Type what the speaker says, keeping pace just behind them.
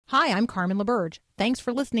Hi, I'm Carmen LaBerge. Thanks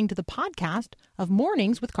for listening to the podcast of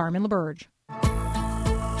Mornings with Carmen LaBerge.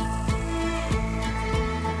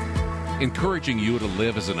 Encouraging you to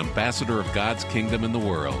live as an ambassador of God's kingdom in the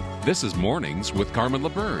world. This is Mornings with Carmen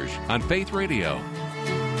LaBerge on Faith Radio.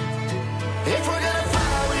 If we're gonna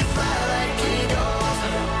fly, we fly like eagles.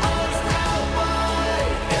 Arms out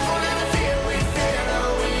wide. If we're gonna fear, we fear no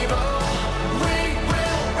evil. We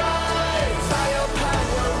will rise. By your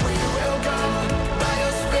power, we will go. By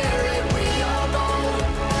your spirit, we are bold.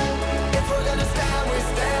 If we're gonna stand, we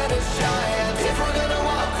stand as giants. If we're gonna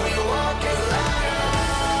walk, we walk as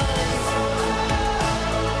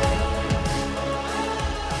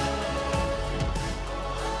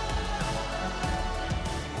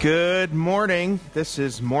Good morning. This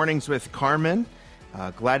is Mornings with Carmen.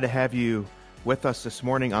 Glad to have you with us this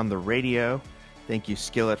morning on the radio. Thank you,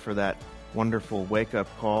 Skillet, for that wonderful wake-up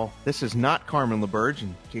call. This is not Carmen LaBerge,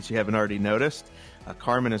 in case you haven't already noticed.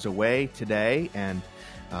 Carmen is away today, and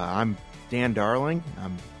I'm Dan Darling.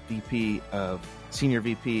 I'm Senior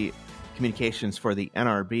VP Communications for the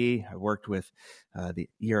NRB. I worked with the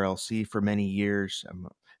ERLC for many years. I'm a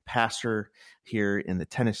pastor here in the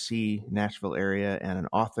Tennessee, Nashville area, and an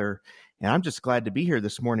author. And I'm just glad to be here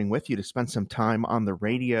this morning with you to spend some time on the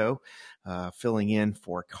radio, filling in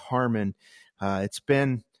for Carmen. It's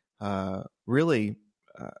been really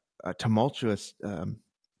a tumultuous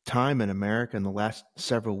time in America in the last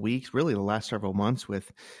several weeks, really the last several months,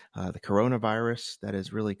 with the coronavirus that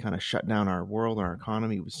has really kind of shut down our world and our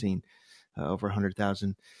economy. We've seen over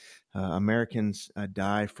 100,000 Americans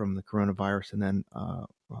die from the coronavirus, and then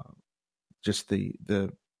just the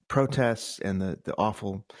protests and the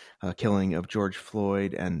awful killing of George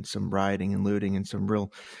Floyd, and some rioting and looting and some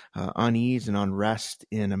real unease and unrest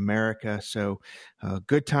in America. So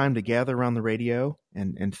good time to gather around the radio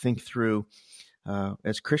and think through,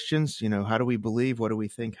 as Christians, how do we believe? What do we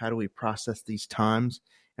think? How do we process these times?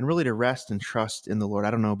 And really to rest and trust in the Lord.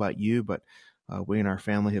 I don't know about you, but we and our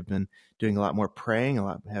family have been doing a lot more praying.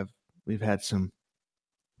 We've had some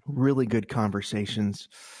really good conversations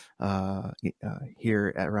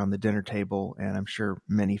here around the dinner table, and I'm sure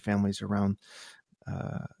many families around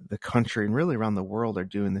the country and really around the world are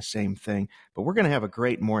doing the same thing. But we're going to have a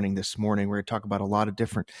great morning this morning. We're going to talk about a lot of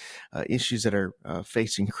different issues that are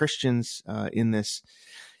facing Christians in this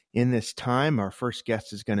time. Our first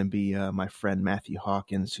guest is going to be my friend Matthew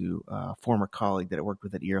Hawkins, who former colleague that I worked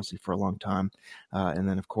with at ERLC for a long time. And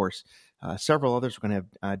then, of course, several others. We're going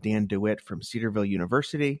to have Dan DeWitt from Cedarville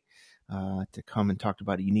University to come and talk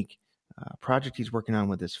about a unique project he's working on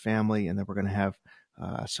with his family. And then we're going to have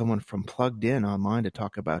someone from Plugged In Online to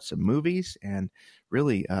talk about some movies and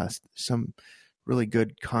really some really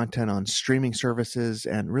good content on streaming services,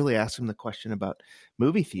 and really ask them the question about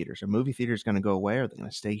movie theaters. Are movie theaters going to go away? Are they going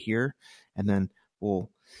to stay here? And then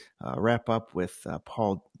we'll wrap up with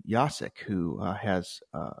Paul Yasek, who has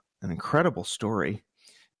an incredible story.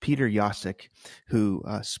 Peter Yasek, who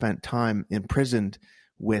spent time imprisoned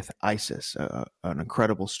with ISIS, an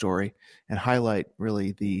incredible story, and highlight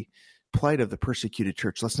really the plight of the persecuted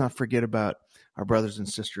church. Let's not forget about our brothers and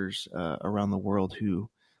sisters around the world who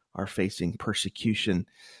are facing persecution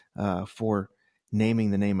for naming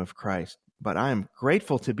the name of Christ. But I am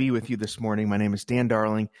grateful to be with you this morning. My name is Dan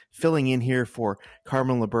Darling, filling in here for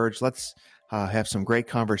Carmen LaBerge. Let's have some great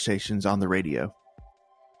conversations on the radio.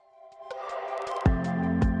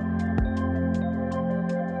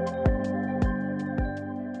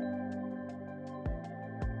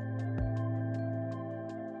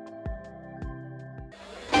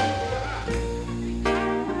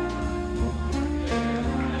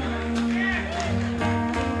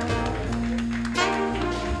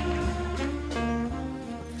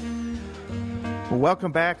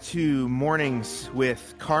 Welcome back to Mornings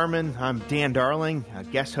with Carmen. I'm Dan Darling,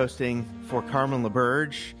 guest hosting for Carmen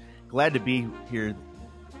LaBerge. Glad to be here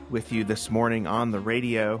with you this morning on the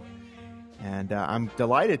radio. And I'm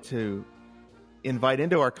delighted to invite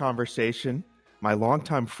into our conversation my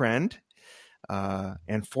longtime friend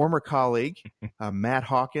and former colleague, Matt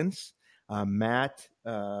Hawkins. Matt,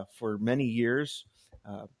 for many years,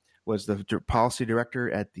 was the policy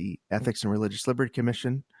director at the Ethics and Religious Liberty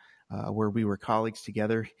Commission, where we were colleagues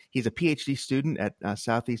together. He's a PhD student at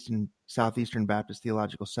Southeastern Baptist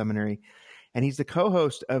Theological Seminary, and he's the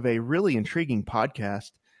co-host of a really intriguing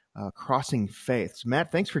podcast, Crossing Faiths. Matt,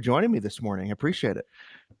 thanks for joining me this morning. I appreciate it.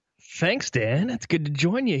 Thanks, Dan. It's good to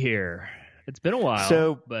join you here. It's been a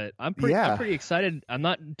while, but I'm pretty excited. I'm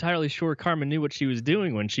not entirely sure Carmen knew what she was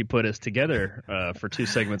doing when she put us together for two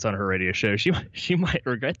segments on her radio show. She might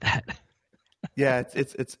regret that. Yeah,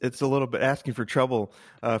 it's a little bit asking for trouble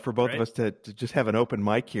for both of us to just have an open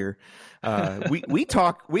mic here. We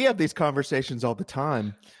have these conversations all the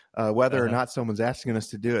time, whether or not someone's asking us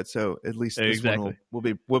to do it. So at least this one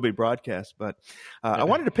will be broadcast. But I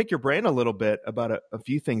wanted to pick your brain a little bit about a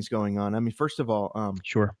few things going on. I mean, first of all,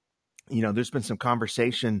 sure. There's been some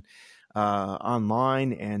conversation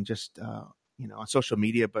online and just on social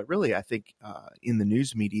media, but really I think in the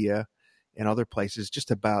news media and other places,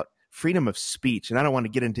 just about freedom of speech. And I don't want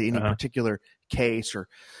to get into any particular case or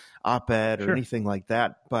op-ed or anything like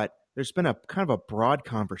that, but there's been a kind of a broad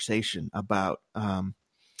conversation about, the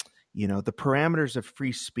parameters of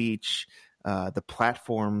free speech, the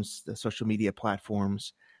platforms, the social media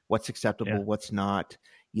platforms, what's acceptable, what's not.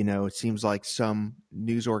 It seems like some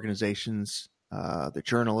news organizations, the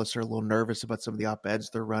journalists are a little nervous about some of the op-eds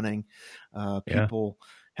they're running. People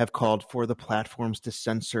have called for the platforms to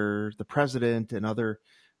censor the president and other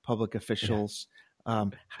public officials.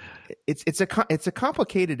 It's a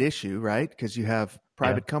complicated issue, right? Because you have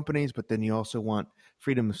private companies, but then you also want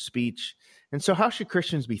freedom of speech. And so how should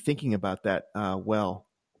Christians be thinking about that?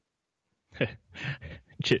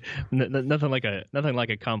 Nothing like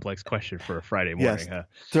a complex question for a Friday morning. Yes.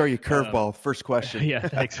 Throw you curveball. First question. Yeah,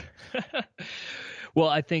 thanks. Well,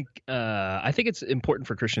 I think it's important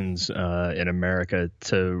for Christians in America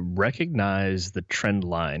to recognize the trend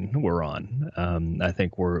line we're on. I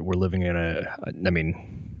think we're living in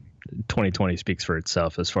 2020 speaks for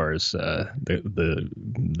itself as far as the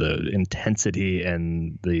intensity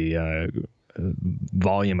and the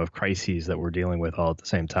volume of crises that we're dealing with all at the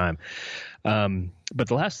same time. But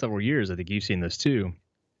the last several years, I think you've seen this too,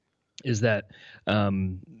 is that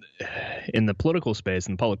in the political space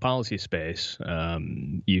and public policy space,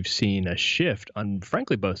 you've seen a shift on,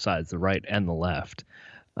 frankly, both sides, the right and the left,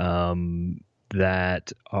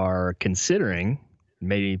 that are considering,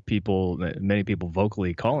 many people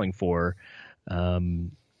vocally calling for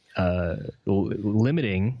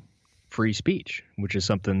limiting free speech, which is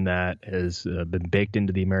something that has been baked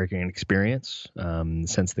into the American experience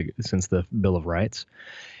since the Bill of Rights.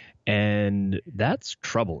 And that's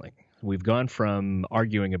troubling. We've gone from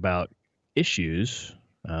arguing about issues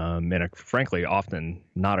in a, frankly, often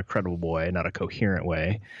not a credible way, not a coherent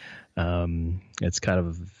way. It's kind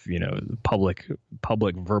of,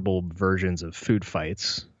 public verbal versions of food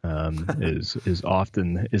fights is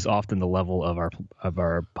often the level of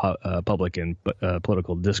our public and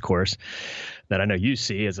political discourse that I know you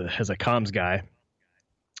see as a comms guy.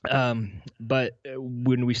 But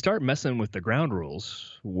when we start messing with the ground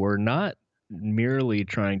rules, we're not merely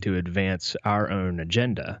trying to advance our own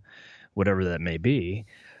agenda, whatever that may be.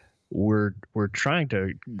 We're trying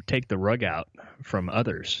to take the rug out from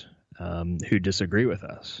others who disagree with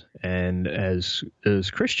us. And as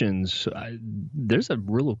Christians, there's a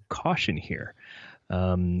real caution here.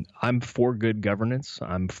 I'm for good governance.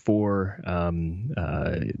 I'm for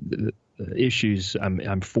issues.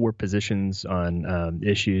 I'm for positions on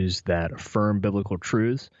issues that affirm biblical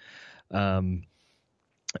truths.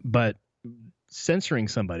 But censoring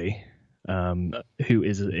somebody who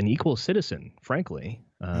is an equal citizen, frankly,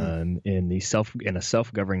 in a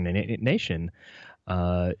self-governing nation,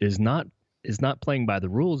 is not playing by the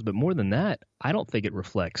rules. But more than that, I don't think it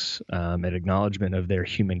reflects an acknowledgement of their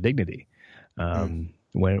human dignity.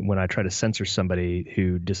 When I try to censor somebody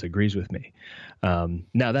who disagrees with me.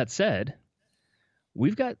 Now, that said,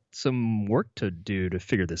 we've got some work to do to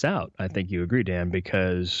figure this out. I think you agree, Dan,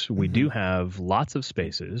 because we do have lots of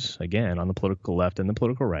spaces, again, on the political left and the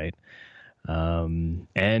political right,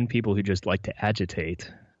 and people who just like to agitate,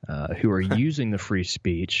 who are using the free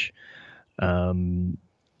speech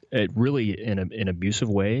really in abusive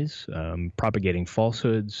ways, propagating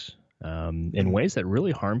falsehoods in ways that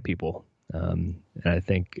really harm people. And I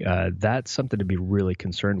think that's something to be really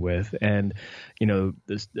concerned with. And,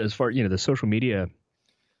 as far, the social media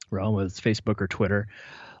realm, whether it's Facebook or Twitter,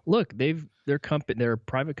 look, they're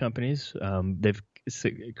private companies. They've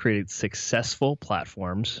created successful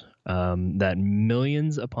platforms that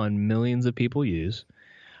millions upon millions of people use.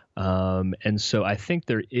 And so I think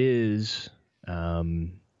there is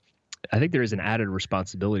an added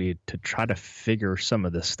responsibility to try to figure some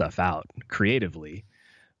of this stuff out creatively.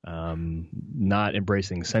 Not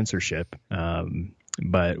embracing censorship,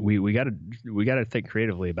 but we got to think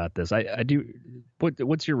creatively about this. I do.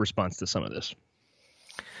 What's your response to some of this?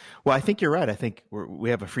 Well, I think you're right. I think we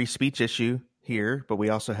have a free speech issue here, but we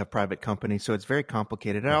also have private companies, so it's very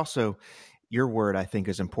complicated. And also, your word, I think,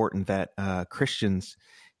 is important, that Christians,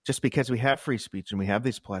 just because we have free speech and we have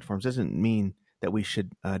these platforms, doesn't mean that we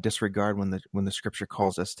should disregard when the Scripture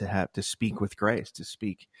calls us to speak with grace, to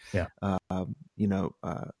speak,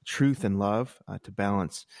 truth and love, to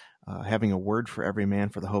balance having a word for every man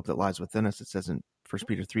for the hope that lies within us. It says in 1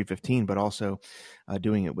 Peter 3:15, but also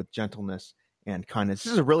doing it with gentleness and kindness.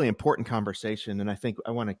 This is a really important conversation, and I think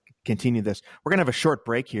I want to continue this. We're going to have a short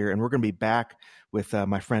break here, and we're going to be back with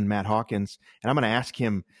my friend Matt Hawkins, and I'm going to ask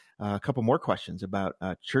him a couple more questions about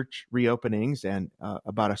church reopenings and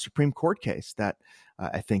about a Supreme Court case that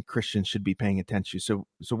I think Christians should be paying attention to.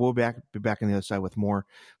 So we'll be back on the other side with more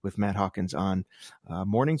with Matt Hawkins on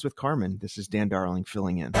Mornings with Carmen. This is Dan Darling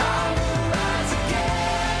filling in.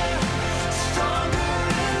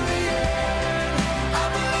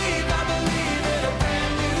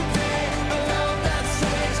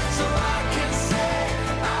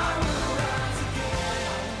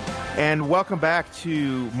 And welcome back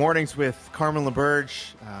to Mornings with Carmen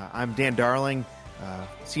LaBerge. I'm Dan Darling,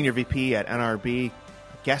 Senior VP at NRB,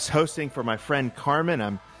 guest hosting for my friend Carmen.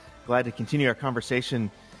 I'm glad to continue our conversation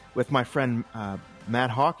with my friend Matt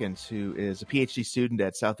Hawkins, who is a PhD student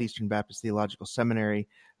at Southeastern Baptist Theological Seminary,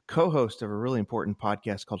 co-host of a really important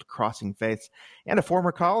podcast called Crossing Faiths, and a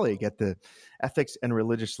former colleague at the Ethics and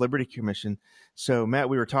Religious Liberty Commission. So, Matt,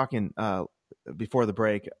 we were talking before the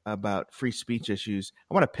break about free speech issues.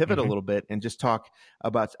 I want to pivot a little bit and just talk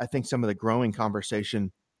about, I think, some of the growing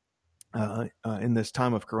conversation in this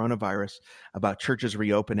time of coronavirus about churches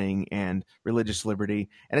reopening and religious liberty.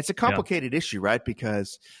 And it's a complicated issue, right?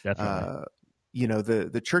 Because,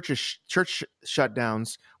 the church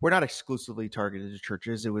shutdowns were not exclusively targeted to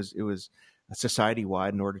churches. It was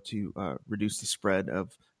society-wide in order to reduce the spread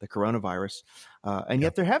of the coronavirus. And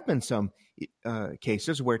yet there have been some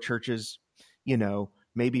cases where churches,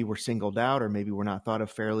 maybe were singled out or maybe were not thought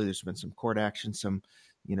of fairly. There's been some court action, some,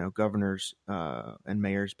 governors and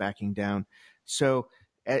mayors backing down. So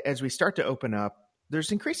as we start to open up,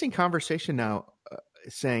 there's increasing conversation now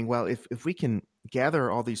saying, well, if we can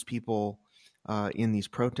gather all these people in these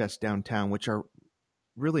protests downtown, which are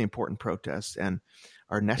really important protests and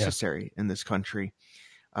are necessary in this country,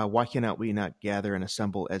 why cannot we not gather and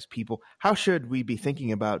assemble as people? How should we be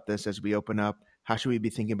thinking about this as we open up? How should we be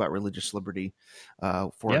thinking about religious liberty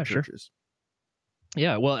for our churches? Sure.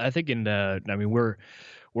 Yeah, well, I think we're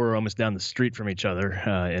almost down the street from each other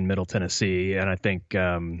in Middle Tennessee, and I think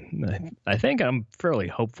I'm fairly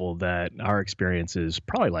hopeful that our experience is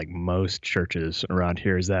probably like most churches around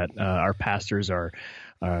here, is that our pastors are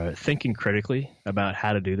thinking critically about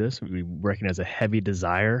how to do this. We recognize a heavy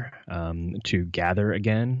desire to gather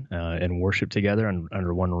again and worship together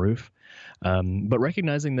under one roof. But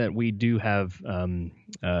recognizing that we do have an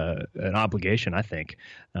obligation, I think,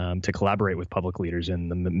 to collaborate with public leaders in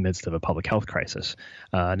the midst of a public health crisis.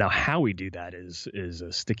 Now, how we do that is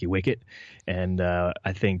a sticky wicket, and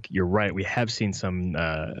I think you're right. We have seen some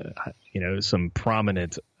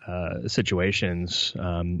prominent situations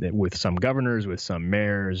with some governors, with some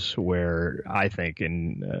mayors, where I think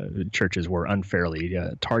churches were unfairly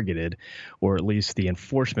targeted, or at least the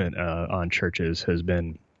enforcement on churches has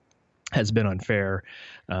been unfair.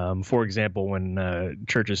 For example, when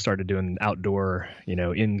churches started doing outdoor,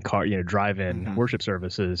 in-car, drive-in worship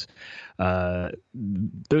services,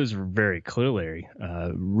 those were very clearly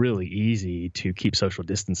really easy to keep social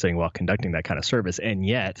distancing while conducting that kind of service. And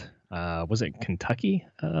yet, was it Kentucky?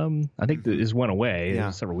 I think this went away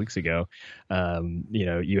several weeks ago.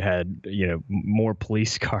 You had more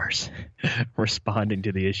police cars responding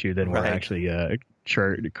to the issue than were actually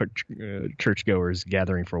churchgoers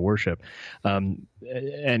gathering for worship,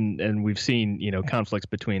 and we've seen conflicts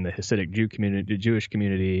between the Hasidic Jewish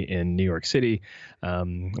community in New York City,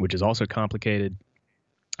 which is also complicated.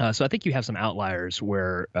 So I think you have some outliers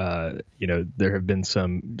where there have been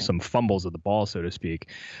some fumbles of the ball, so to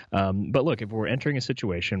speak. But look, if we're entering a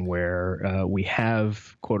situation where we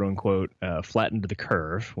have quote unquote flattened the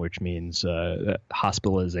curve, which means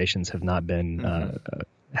hospitalizations have not been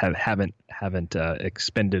haven't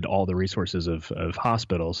expended all the resources of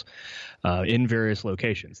hospitals in various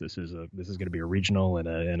locations. This is going to be a regional and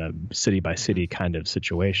a city by city kind of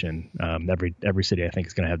situation. Every city, I think,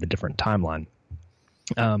 is going to have the different timeline.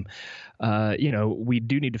 We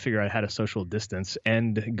do need to figure out how to social distance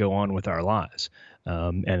and go on with our lives.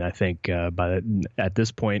 And I think at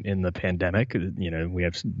this point in the pandemic, we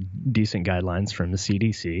have decent guidelines from the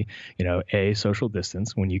CDC. Social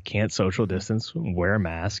distance. When you can't social distance, wear a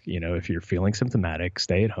mask. If you're feeling symptomatic,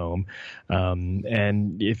 stay at home.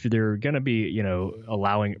 And if they're going to be,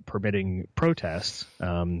 permitting protests,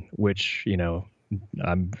 which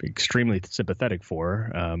I'm extremely sympathetic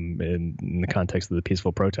for in the context of the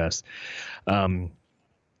peaceful protests.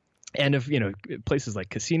 And if, places like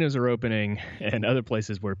casinos are opening and other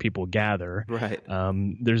places where people gather, Right.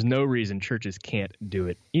 there's no reason churches can't do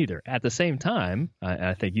it either. At the same time,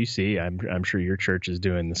 I think I'm sure your church is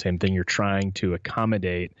doing the same thing. You're trying to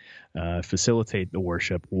accommodate, facilitate the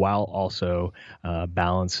worship while also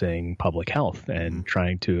balancing public health and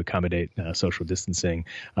trying to accommodate social distancing.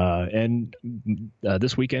 And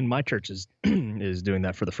this weekend, my church is is doing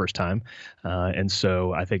that for the first time. And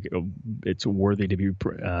so I think it's worthy to be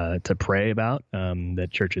to pray about that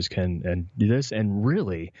churches can do this, and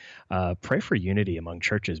really pray for unity among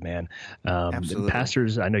churches, man. Absolutely.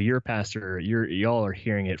 Pastors, I know you're a pastor. Y'all are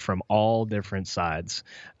hearing it from all different sides.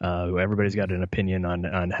 Everybody's got an opinion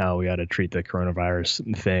on how we ought to treat the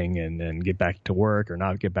coronavirus thing and get back to work or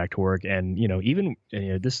not get back to work. And even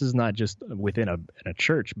this is not just within a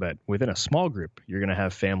church, but within a small group. You're going to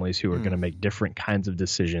have families who are going to make different kinds of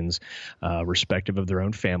decisions, respective of their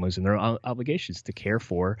own families and their own obligations to care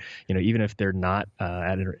for. Even if they're not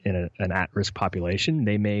in an at-risk population,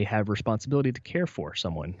 they may have responsibility to care for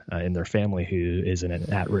someone in their family who is in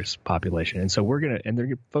an at-risk population. And so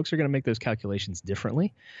folks are going to make those calculations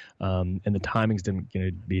differently, and the timing's going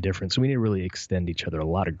to be different. So we need to really extend each other a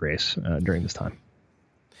lot of grace during this time.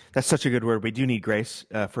 That's such a good word. We do need grace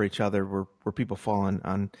for each other. Where people fall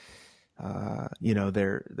on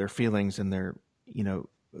their feelings and their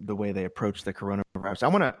the way they approach the coronavirus. I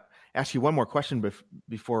want to ask you one more question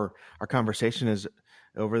before our conversation is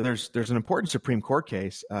over. There's an important Supreme Court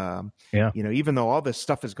case. Even though all this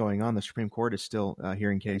stuff is going on, the Supreme Court is still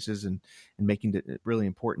hearing cases and making really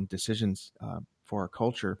important decisions for our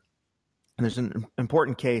culture. And there's an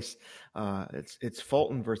important case. It's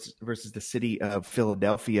Fulton versus the city of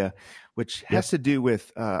Philadelphia, which has to do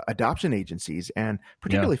with adoption agencies and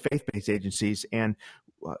particularly faith-based agencies. And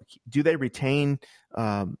do they retain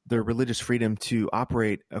their religious freedom to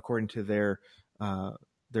operate according to their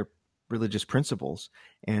religious principles?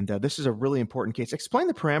 And this is a really important case. Explain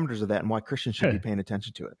the parameters of that and why Christians should be paying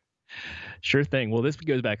attention to it. Sure thing. Well, this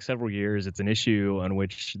goes back several years. It's an issue on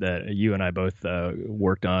which that you and I both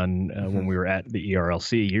worked on when we were at the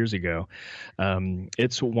ERLC years ago.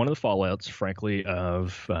 It's one of the fallouts, frankly,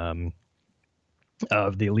 of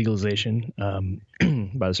the legalization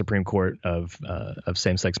by the Supreme Court of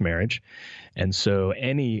same-sex marriage, and so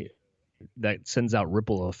that sends out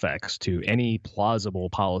ripple effects to any plausible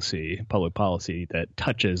public policy that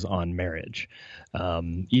touches on marriage,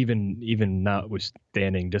 even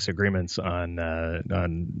notwithstanding disagreements on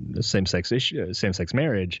same-sex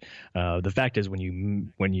marriage. The fact is,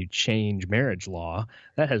 when you change marriage law,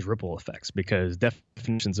 that has ripple effects because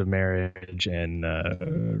definitions of marriage and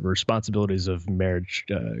responsibilities of marriage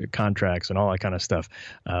contracts and all that kind of stuff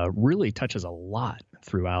really touches a lot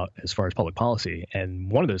throughout as far as public policy.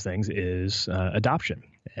 And one of those things is adoption.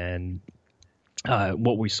 And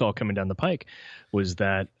what we saw coming down the pike was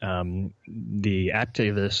that the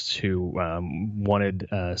activists who wanted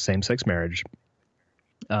same-sex marriage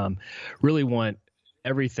really want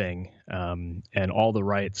everything and all the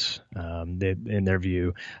rights, in their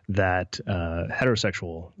view, that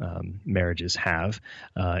heterosexual marriages have,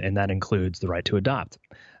 and that includes the right to adopt.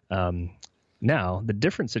 Now, the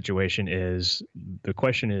different situation is the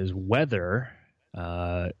question is whether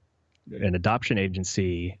an adoption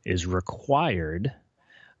agency is required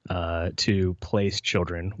to place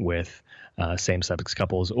children with same-sex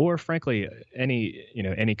couples, or frankly,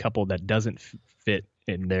 any couple that doesn't fit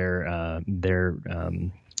in their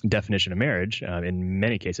definition of marriage. In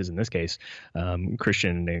many cases, in this case,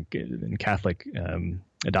 Christian and Catholic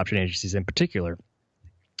adoption agencies in particular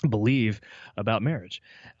believe about marriage.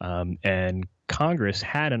 And Congress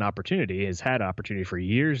has had opportunity for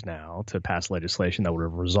years now to pass legislation that would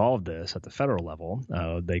have resolved this at the federal level.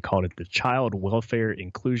 They called it the Child Welfare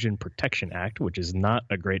Inclusion Protection Act, which is not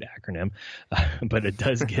a great acronym, but it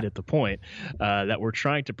does get at the point that we're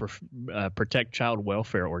trying to protect child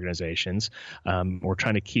welfare organizations. We're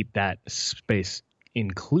trying to keep that space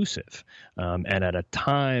inclusive. And at a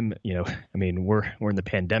time, we're in the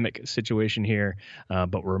pandemic situation here,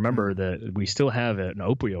 but remember that we still have an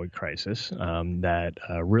opioid crisis that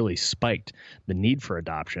really spiked the need for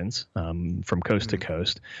adoptions from coast to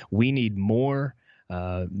coast. We need more.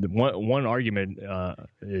 One argument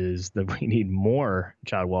is that we need more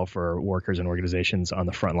child welfare workers and organizations on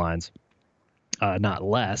the front lines. Not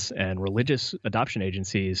less, and religious adoption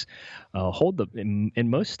agencies in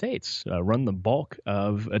most states run the bulk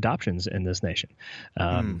of adoptions in this nation.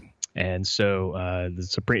 And so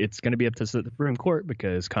it's going to be up to the Supreme Court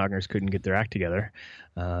because Congress couldn't get their act together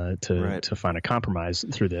to find a compromise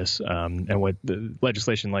through this. And what the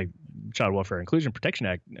legislation like Child Welfare Inclusion Protection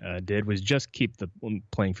Act did was just keep the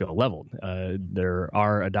playing field leveled. There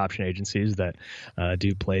are adoption agencies that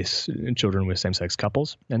do place children with same-sex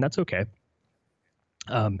couples, and that's okay.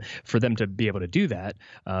 For them to be able to do that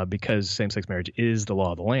because same-sex marriage is the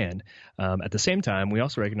law of the land. At the same time, we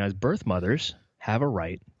also recognize birth mothers have a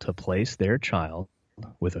right to place their child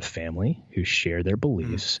with a family who share their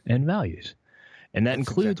beliefs and values. And that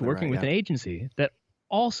includes exactly working right, with an agency that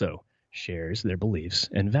also shares their beliefs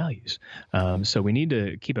and values. So we need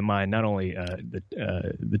to keep in mind not only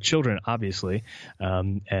the children, obviously,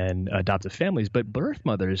 and adoptive families, but birth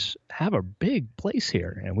mothers have a big place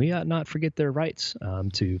here, and we ought not forget their rights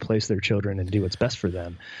to place their children and do what's best for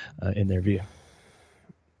them in their view.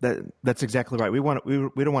 That's exactly right. We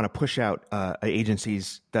don't want to push out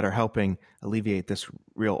agencies that are helping alleviate this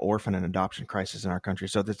real orphan and adoption crisis in our country.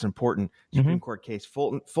 So that's an important Supreme Court case,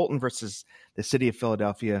 Fulton versus the City of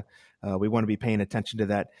Philadelphia. We want to be paying attention to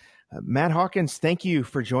that. Matt Hawkins, thank you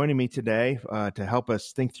for joining me today to help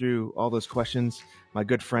us think through all those questions. My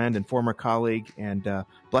good friend and former colleague, and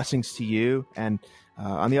blessings to you. And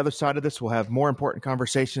on the other side of this, we'll have more important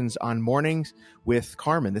conversations on Mornings with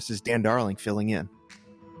Carmen. This is Dan Darling filling in.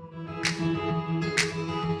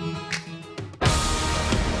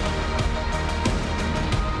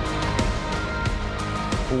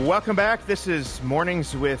 Welcome back. This is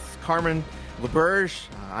Mornings with Carmen LaBerge.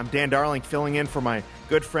 I'm Dan Darling filling in for my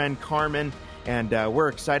good friend Carmen, and we're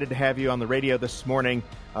excited to have you on the radio this morning.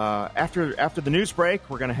 After the news break,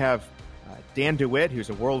 we're going to have Dan DeWitt, who's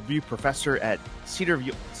a worldview professor at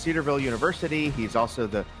Cedarville University. He's also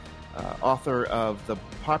the author of the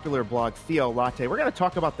popular blog Theo Latte. We're going to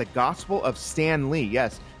talk about the Gospel of Stan Lee.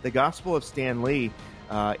 Yes, the Gospel of Stan Lee,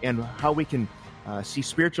 and how we can see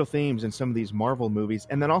spiritual themes in some of these Marvel movies,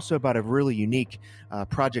 and then also about a really unique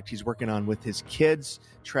project he's working on with his kids,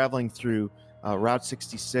 traveling through Route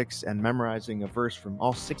 66 and memorizing a verse from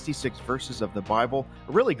all 66 verses of the Bible.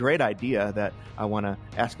 A really great idea that I want to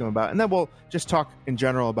ask him about. And then we'll just talk in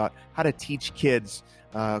general about how to teach kids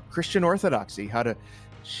Christian orthodoxy, how to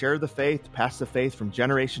share the faith, pass the faith from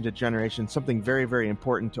generation to generation, something very, very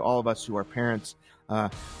important to all of us who are parents.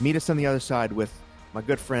 Meet us on the other side with my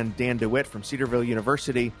good friend Dan DeWitt from Cedarville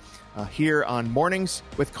University here on Mornings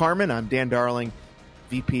with Carmen. I'm Dan Darling,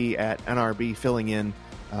 VP at NRB, filling in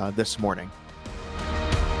this morning.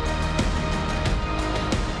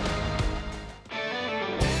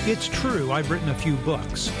 It's true, I've written a few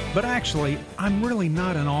books, but actually, I'm really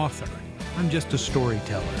not an author. I'm just a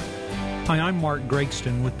storyteller. Hi, I'm Mark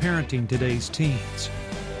Gregston with Parenting Today's Teens.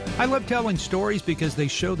 I love telling stories because they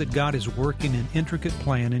show that God is working an intricate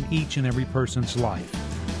plan in each and every person's life.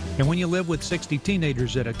 And when you live with 60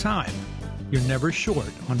 teenagers at a time, you're never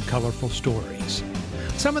short on colorful stories.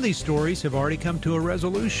 Some of these stories have already come to a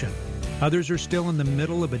resolution. Others are still in the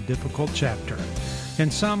middle of a difficult chapter.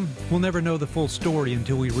 And some will never know the full story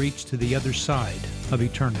until we reach to the other side of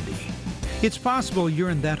eternity. It's possible you're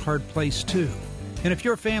in that hard place too. And if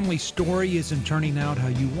your family's story isn't turning out how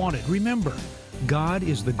you want it, remember, God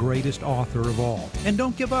is the greatest author of all. And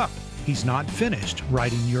don't give up. He's not finished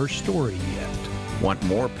writing your story yet. Want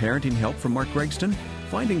more parenting help from Mark Gregston?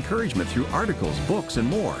 Find encouragement through articles, books, and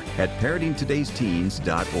more at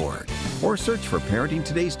parentingtodaysteens.org or search for Parenting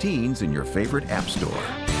Today's Teens in your favorite app store.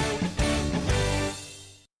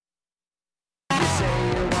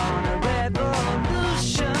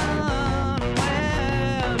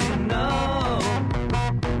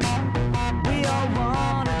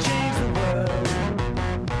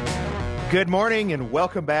 Good morning and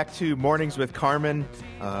welcome back to Mornings with Carmen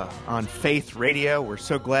on Faith Radio. We're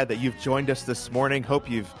so glad that you've joined us this morning. Hope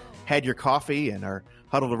you've had your coffee and are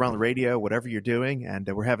huddled around the radio, whatever you're doing. And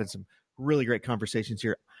we're having some really great conversations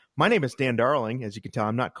here. My name is Dan Darling. As you can tell,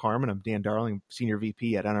 I'm not Carmen. I'm Dan Darling, Senior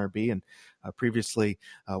VP at NRB, and previously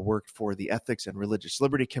worked for the Ethics and Religious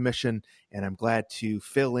Liberty Commission. And I'm glad to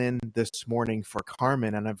fill in this morning for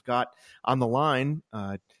Carmen. And I've got on the line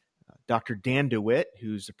Dr. Dan DeWitt,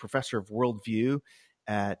 who's a professor of worldview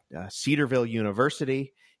at Cedarville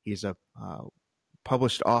University. He's a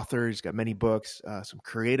published author. He's got many books, some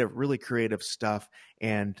really creative stuff,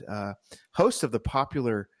 and host of the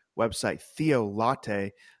popular website Theo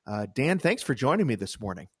Latte. Dan, thanks for joining me this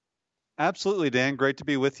morning. Absolutely, Dan. Great to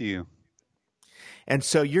be with you. And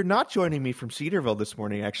so you're not joining me from Cedarville this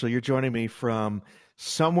morning, actually. You're joining me from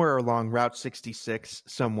somewhere along Route 66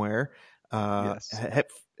 somewhere. Yes.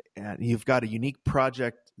 And you've got a unique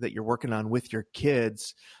project that you're working on with your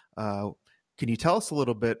kids can you tell us a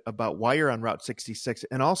little bit about why you're on Route 66?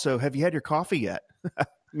 And also, have you had your coffee yet?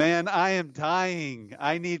 Man, I am dying.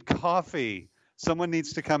 I need coffee. Someone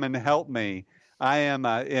needs to come and help me. I am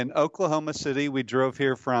in Oklahoma City. We drove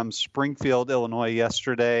here from Springfield, Illinois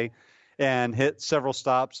yesterday and hit several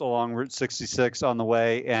stops along Route 66 on the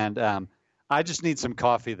way. And I just need some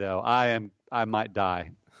coffee, though. I might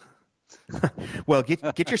die. Well,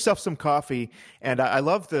 get yourself some coffee. And I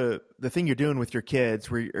love the thing you're doing with your kids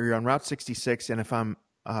where you're on Route 66. And if I'm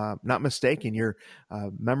not mistaken, you're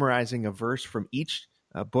memorizing a verse from each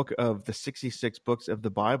book of the 66 books of the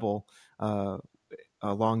Bible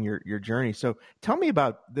along your journey. So tell me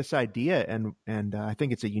about this idea. And I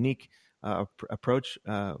think it's a unique approach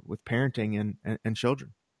with parenting and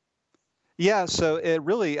children. Yeah, so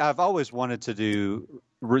I've always wanted to do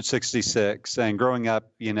Route 66. And growing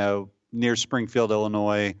up, near Springfield,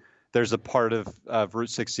 Illinois, there's a part of Route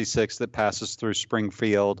 66 that passes through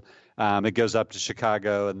Springfield. It goes up to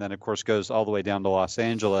Chicago and then, of course, goes all the way down to Los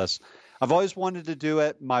Angeles. I've always wanted to do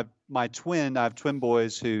it. I have twin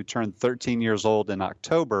boys who turned 13 years old in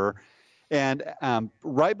October. And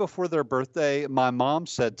right before their birthday, my mom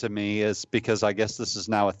said to me, is because I guess this is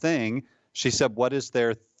now a thing, she said, what is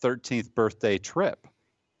their 13th birthday trip?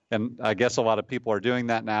 And I guess a lot of people are doing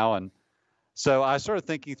that now. And so I started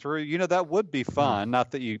thinking through, that would be fun.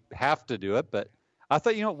 Not that you have to do it, but I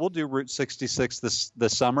thought, we'll do Route 66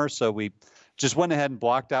 this summer. So we just went ahead and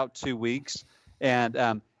blocked out 2 weeks.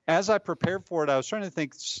 And as I prepared for it, I was trying to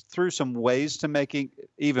think through some ways to make it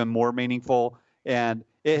even more meaningful. And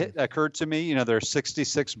it occurred to me, there are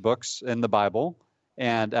 66 books in the Bible.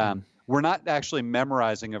 And we're not actually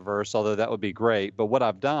memorizing a verse, although that would be great. But what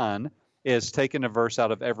I've done is taken a verse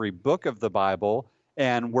out of every book of the Bible,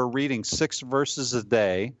 and we're reading 6 verses a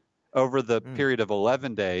day over the period of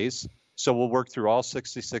 11 days. So we'll work through all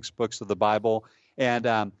 66 books of the Bible,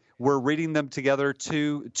 and we're reading them together,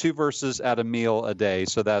 two verses at a meal a day.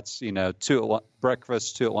 So that's 2 at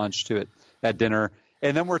breakfast, 2 at lunch, 2 at dinner,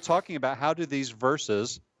 and then we're talking about how do these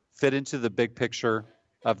verses fit into the big picture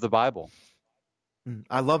of the Bible.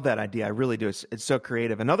 I love that idea. I really do. It's so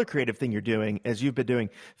creative. Another creative thing you're doing is you've been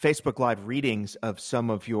doing Facebook Live readings of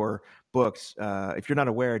some of your books. If you're not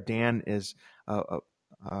aware, Dan is a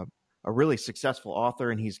really successful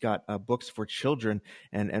author, and he's got books for children,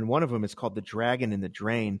 and one of them is called The Dragon in the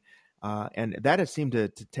Drain. And that has seemed to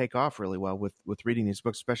take off really well with reading these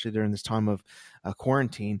books, especially during this time of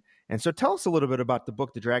quarantine. And so tell us a little bit about the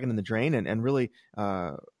book, The Dragon in the Drain, and really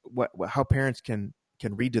how parents can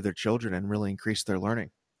read to their children and really increase their learning.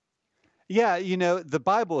 Yeah, the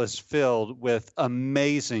Bible is filled with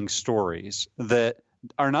amazing stories that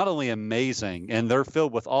are not only amazing, and they're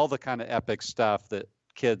filled with all the kind of epic stuff that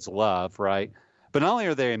kids love, right? But not only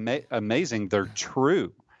are they amazing, they're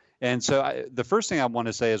true. And so the first thing I want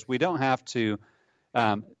to say is we don't have to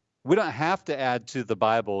add to the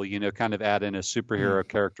Bible, kind of add in a superhero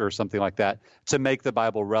character or something like that to make the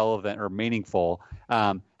Bible relevant or meaningful.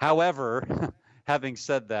 However, having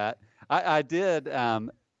said that, I did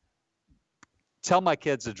tell my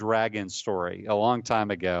kids a dragon story a long time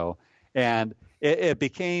ago, and it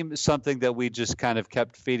became something that we just kind of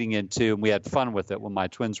kept feeding into, and we had fun with it when my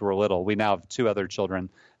twins were little. We now have 2 other children,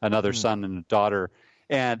 another son and a daughter,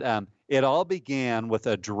 and it all began with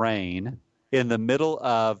a drain in the middle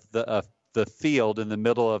of the field in the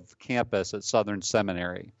middle of campus at Southern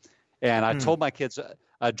Seminary. And I told my kids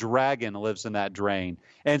a dragon lives in that drain.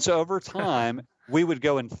 And so over time, we would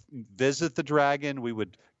go and visit the dragon. We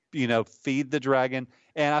would, feed the dragon.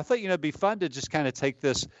 And I thought, it'd be fun to just kind of take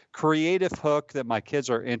this creative hook that my kids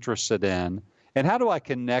are interested in, and how do I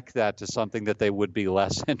connect that to something that they would be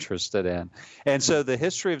less interested in? And so the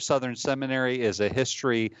history of Southern Seminary is a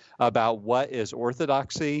history about what is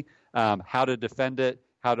orthodoxy, how to defend it,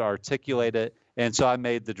 how to articulate it. And so I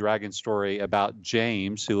made the dragon story about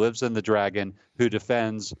James, who lives in the dragon, who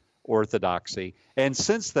defends orthodoxy. And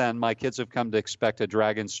since then, my kids have come to expect a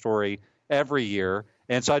dragon story every year.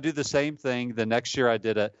 And so I do the same thing. The next year I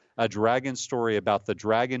did a dragon story about the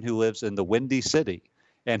dragon who lives in the Windy City.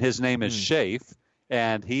 And his name is Shafe.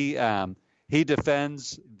 And he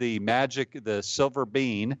defends the magic, the silver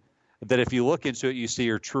bean, that if you look into it, you see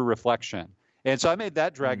your true reflection. And so I made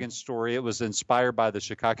that dragon story. It was inspired by the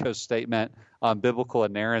Chicago Statement on Biblical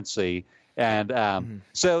Inerrancy. And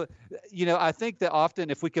so, I think that often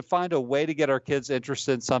if we could find a way to get our kids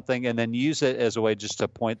interested in something and then use it as a way just to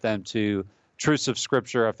point them to truths of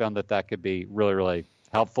Scripture, I found that could be really, really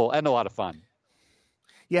helpful and a lot of fun.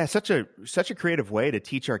 Yeah, such a creative way to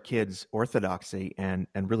teach our kids orthodoxy and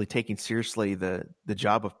really taking seriously the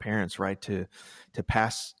job of parents, right? To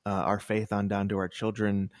pass our faith on down to our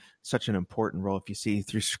children. Such an important role. If you see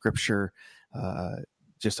through Scripture,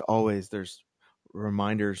 just always there's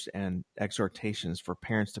reminders and exhortations for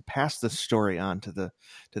parents to pass the story on to the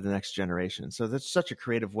next generation. So that's such a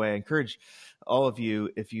creative way. I encourage all of you,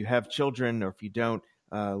 if you have children or if you don't,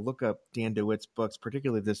 look up Dan DeWitt's books,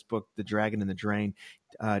 particularly this book, The Dragon and the Drain.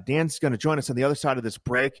 Dan's going to join us on the other side of this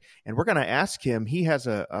break, and we're going to ask him. He has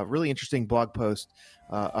a really interesting blog post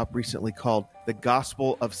up recently called The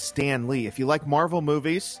Gospel of Stan Lee. If you like Marvel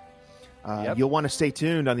movies, you'll want to stay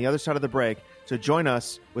tuned on the other side of the break. So join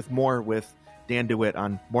us with more with Dan DeWitt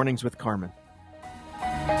on Mornings with Carmen.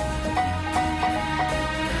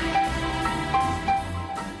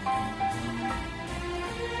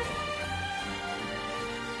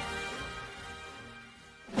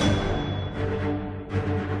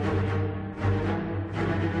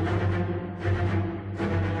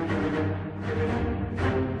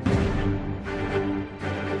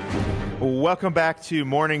 Welcome back to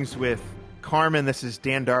Mornings with Carmen. This is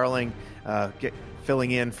Dan Darling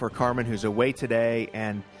filling in for Carmen, who's away today.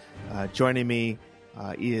 And joining me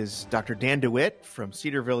is Dr. Dan DeWitt from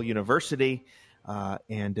Cedarville University.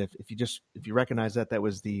 And if you recognize that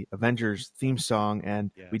was the Avengers theme song.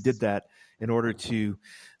 And we did that in order to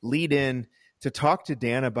lead in to talk to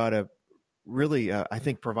Dan about a really, I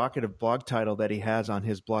think, provocative blog title that he has on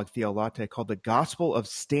his blog, Theolate, called The Gospel of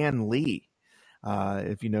Stan Lee.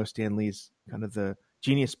 If you know, Stan Lee's kind of the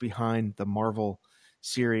genius behind the Marvel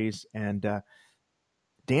series. And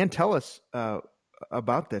Dan, tell us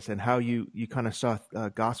about this and how you kind of saw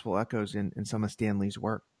gospel echoes in some of Stan Lee's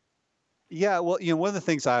work. Yeah, well, one of the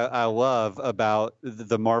things I love about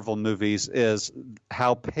the Marvel movies is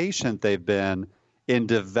how patient they've been in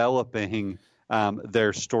developing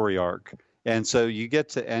their story arc. And so you get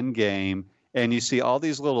to Endgame, and you see all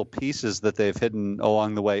these little pieces that they've hidden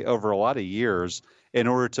along the way over a lot of years in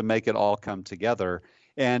order to make it all come together.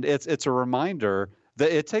 And it's a reminder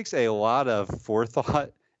that it takes a lot of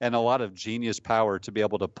forethought and a lot of genius power to be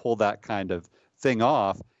able to pull that kind of thing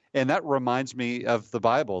off. And that reminds me of the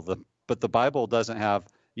Bible. But the Bible doesn't have,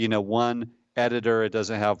 one editor. It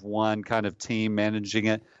doesn't have one kind of team managing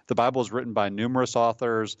it. The Bible is written by numerous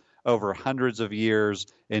authors over hundreds of years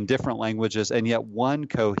in different languages, and yet one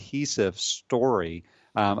cohesive story,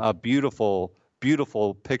 a beautiful,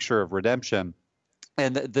 beautiful picture of redemption.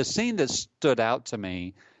 And the scene that stood out to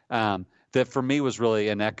me, that for me was really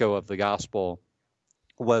an echo of the gospel,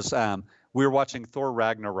 was we were watching Thor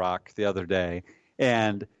Ragnarok the other day,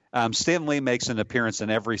 and Stan Lee makes an appearance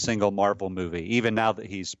in every single Marvel movie. Even now that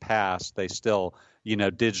he's passed, they still,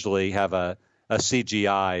 digitally have a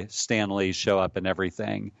CGI Stan Lee show up in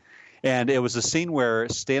everything. And it was a scene where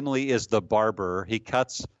Stan Lee is the barber. He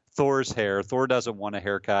cuts Thor's hair. Thor doesn't want a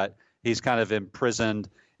haircut. He's kind of imprisoned,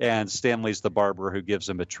 and Stan Lee's the barber who gives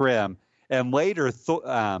him a trim. And later,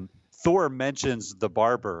 Thor mentions the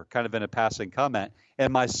barber kind of in a passing comment.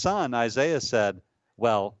 And my son, Isaiah, said,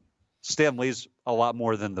 well, Stan Lee's a lot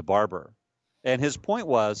more than the barber. And his point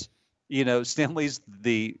was, Stan Lee's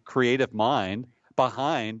the creative mind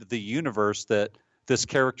behind the universe that this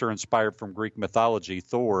character inspired from Greek mythology,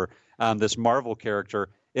 Thor, this Marvel character,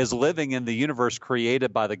 is living in the universe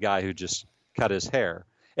created by the guy who just cut his hair.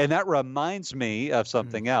 And that reminds me of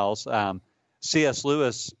something else. C.S.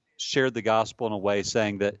 Lewis shared the gospel in a way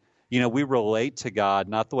saying that, we relate to God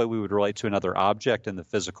not the way we would relate to another object in the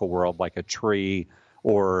physical world, like a tree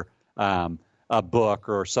or a book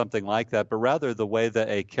or something like that, but rather the way that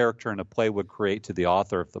a character in a play would create to the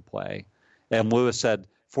author of the play. And Lewis said,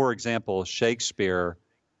 for example, Shakespeare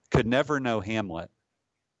could never know Hamlet,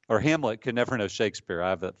 or Hamlet could never know Shakespeare. I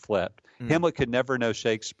have it flipped. Hamlet could never know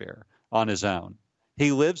Shakespeare on his own.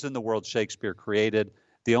 He lives in the world Shakespeare created.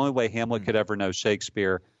 The only way Hamlet could ever know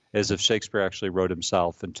Shakespeare is if Shakespeare actually wrote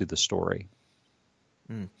himself into the story.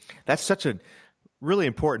 That's such a really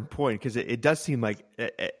important point, because it does seem like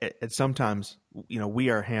sometimes, we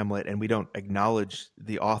are Hamlet and we don't acknowledge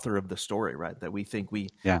the author of the story, right? That we think we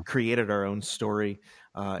created our own story,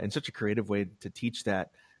 in such a creative way to teach that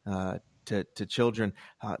to children.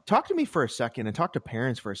 Talk to me for a second, and talk to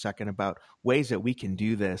parents for a second about ways that we can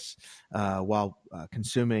do this while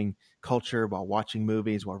consuming culture, while watching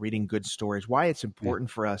movies, while reading good stories. Why it's important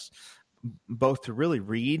for us both to really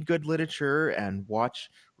read good literature and watch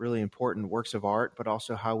really important works of art, but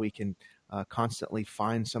also how we can constantly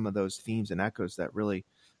find some of those themes and echoes that really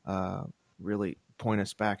point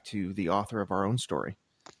us back to the author of our own story.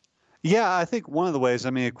 Yeah, I think one of the ways,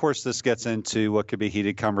 of course, this gets into what could be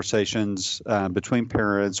heated conversations between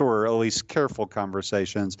parents, or at least careful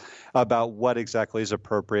conversations about what exactly is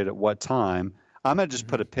appropriate at what time. I'm going to just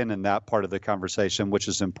put a pin in that part of the conversation, which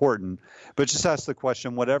is important, but just ask the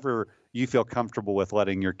question, whatever you feel comfortable with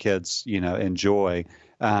letting your kids, enjoy.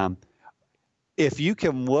 if you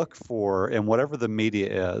can look for, in whatever the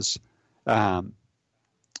media is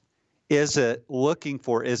it looking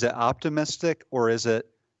for, is it optimistic or is it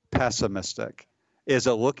pessimistic? Is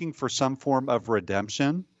it looking for some form of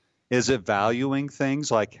redemption? Is it valuing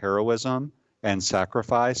things like heroism and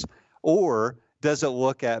sacrifice? Or does it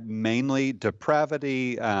look at mainly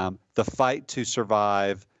depravity, the fight to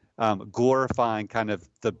survive, glorifying kind of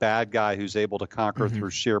the bad guy who's able to conquer through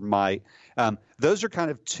sheer might? Those are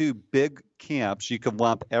kind of two big camps you can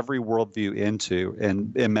lump every worldview into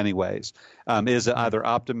in many ways. Is it either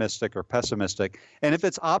optimistic or pessimistic? And if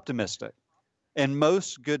it's optimistic, and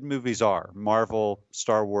most good movies are, Marvel,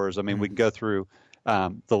 Star Wars, I mean, we can go through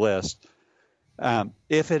the list.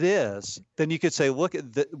 If it is, then you could say, look at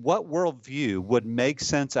what worldview would make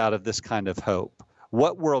sense out of this kind of hope?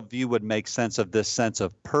 What worldview would make sense of this sense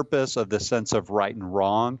of purpose, of this sense of right and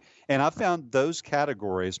wrong? And I found those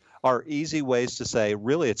categories are easy ways to say,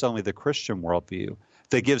 really, it's only the Christian worldview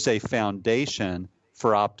that gives a foundation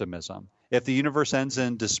for optimism. If the universe ends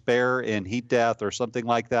in despair, in heat death, or something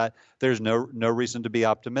like that, there's no reason to be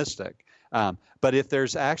optimistic. But if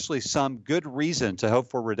there's actually some good reason to hope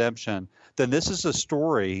for redemption, then this is a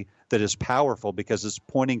story that is powerful because it's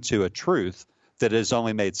pointing to a truth that is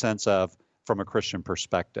only made sense of from a Christian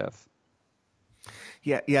perspective.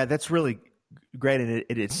 Yeah, that's really great. And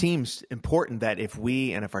it seems important that if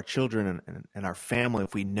we and if our children and our family,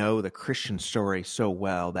 if we know the Christian story so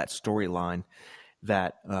well, that storyline,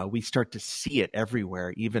 that we start to see it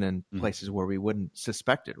everywhere, even in places where we wouldn't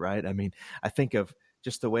suspect it, right? I mean, I think of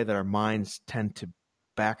just the way that our minds tend to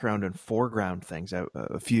background and foreground things.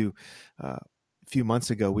 A few months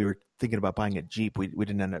ago, we were thinking about buying a Jeep. We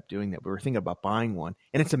didn't end up doing that. We were thinking about buying one.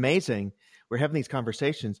 And it's amazing. We're having these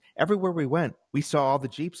conversations. Everywhere we went, we saw all the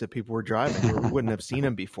Jeeps that people were driving where we wouldn't have seen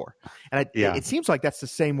them before. And it seems like that's the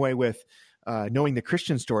same way with knowing the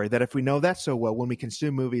Christian story, that if we know that so well, when we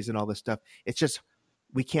consume movies and all this stuff, it's just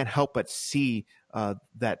we can't help but see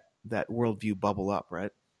that worldview bubble up,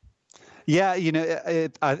 right? Yeah,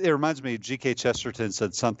 it reminds me, G.K. Chesterton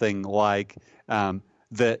said something like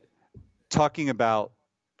that talking about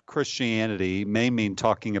Christianity may mean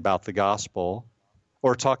talking about the gospel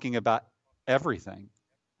or talking about everything.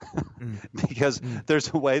 Because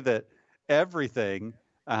there's a way that everything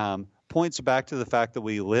points back to the fact that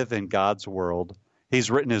we live in God's world.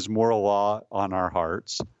 He's written his moral law on our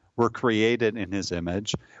hearts. We're created in his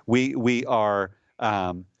image. We are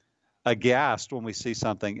aghast when we see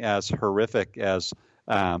something as horrific as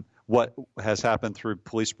what has happened through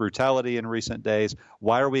police brutality in recent days.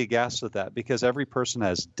 Why are we aghast at that? Because every person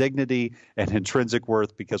has dignity and intrinsic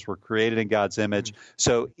worth because we're created in God's image.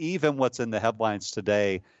 So even what's in the headlines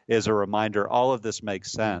today is a reminder all of this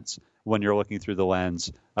makes sense when you're looking through the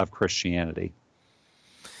lens of Christianity.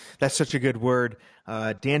 That's such a good word.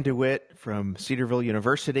 Dan DeWitt from Cedarville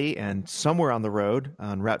University and somewhere on the road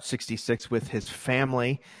on Route 66 with his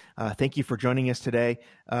family. Thank you for joining us today.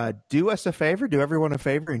 Do us a favor, do everyone a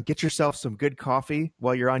favor, and get yourself some good coffee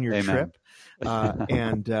while you're on your Amen. trip.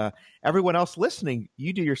 And everyone else listening,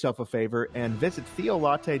 you do yourself a favor and visit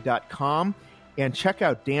theolatte.com and check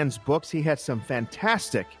out Dan's books. He has some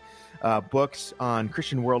fantastic books on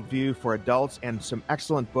Christian worldview for adults and some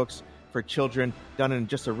excellent books for children, done in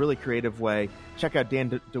just a really creative way. Check out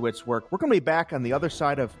Dan DeWitt's work. We're going to be back on the other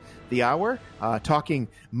side of the hour, talking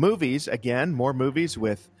movies again, more movies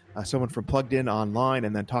with someone from Plugged In Online,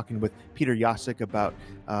 and then talking with Peter Jasek about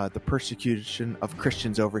the persecution of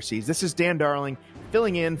Christians overseas. This is Dan Darling,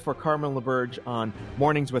 filling in for Carmen LaBerge on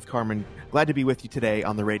Mornings with Carmen. Glad to be with you today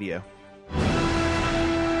on the radio.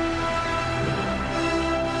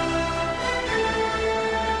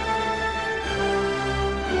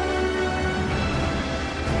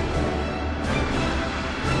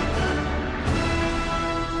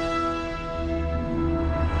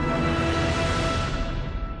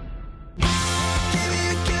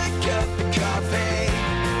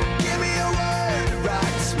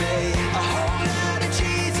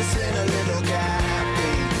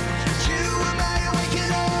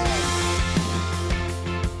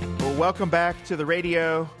 Welcome back to the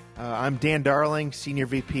radio. I'm Dan Darling, Senior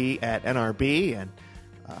VP at NRB, and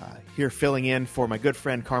here filling in for my good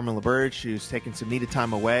friend Carmen LaBerge, who's taking some needed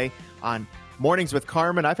time away on Mornings with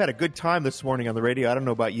Carmen. I've had a good time this morning on the radio. I don't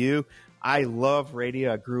know about you. I love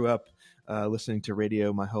radio. I grew up listening to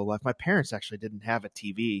radio my whole life. My parents actually didn't have a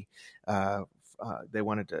TV. They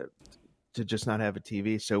wanted to just not have a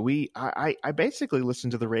TV. So I basically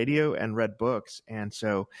listened to the radio and read books. And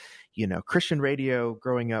so, Christian radio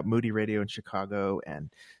growing up, Moody Radio in Chicago, and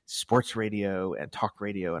sports radio and talk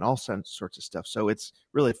radio and all sorts of stuff. So it's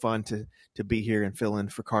really fun to be here and fill in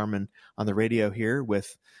for Carmen on the radio here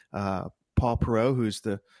with Paul Paul Perot, who's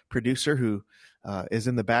the producer who is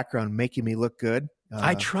in the background making me look good.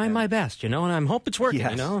 I try my best, and I hope it's working,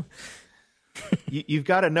 Yes. You've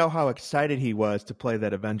got to know how excited he was to play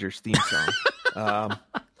that Avengers theme song.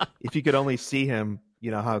 If you could only see him,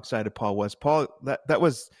 how excited Paul was. Paul, that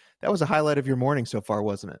was a highlight of your morning so far,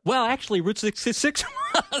 wasn't it? Well, actually, Route 66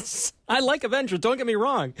 was. I like Avengers, don't get me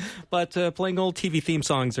wrong, but playing old TV theme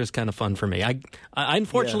songs is kind of fun for me. I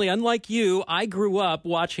unfortunately, unlike you, I grew up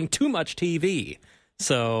watching too much TV,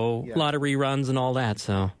 so a lot of reruns and all that,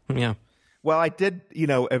 so, yeah. Well, I did,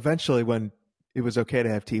 eventually when it was okay to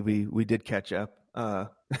have TV, we did catch up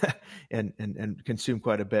and consume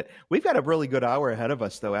quite a bit. We've got a really good hour ahead of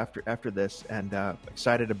us, though, after this, and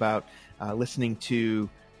excited about listening to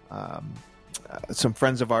some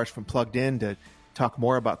friends of ours from Plugged In to talk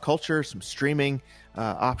more about culture, some streaming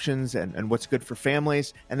options, and what's good for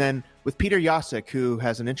families. And then with Peter Yasik, who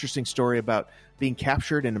has an interesting story about being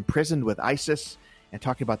captured and imprisoned with ISIS, and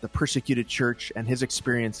talking about the persecuted church and his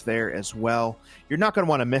experience there as well. You're not going to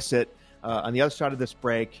want to miss it. On the other side of this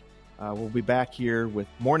break, we'll be back here with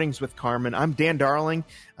Mornings with Carmen. I'm Dan Darling,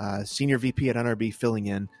 Senior VP at NRB, filling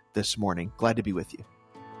in this morning. Glad to be with you.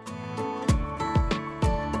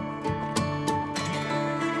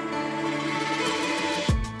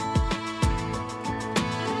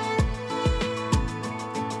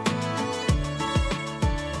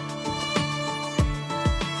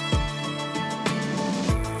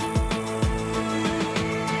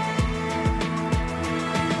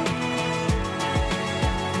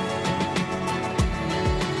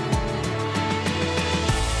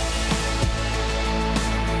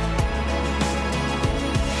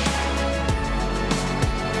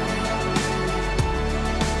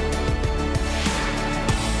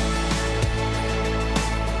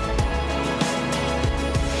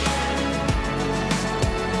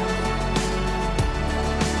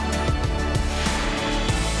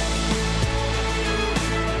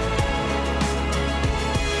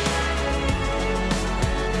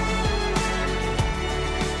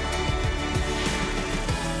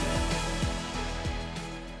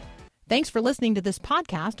 Thanks for listening to this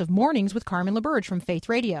podcast of Mornings with Carmen LaBerge from Faith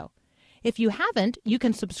Radio. If you haven't, you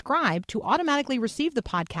can subscribe to automatically receive the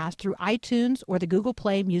podcast through iTunes or the Google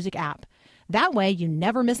Play Music app. That way you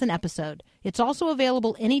never miss an episode. It's also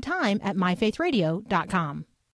available anytime at myfaithradio.com.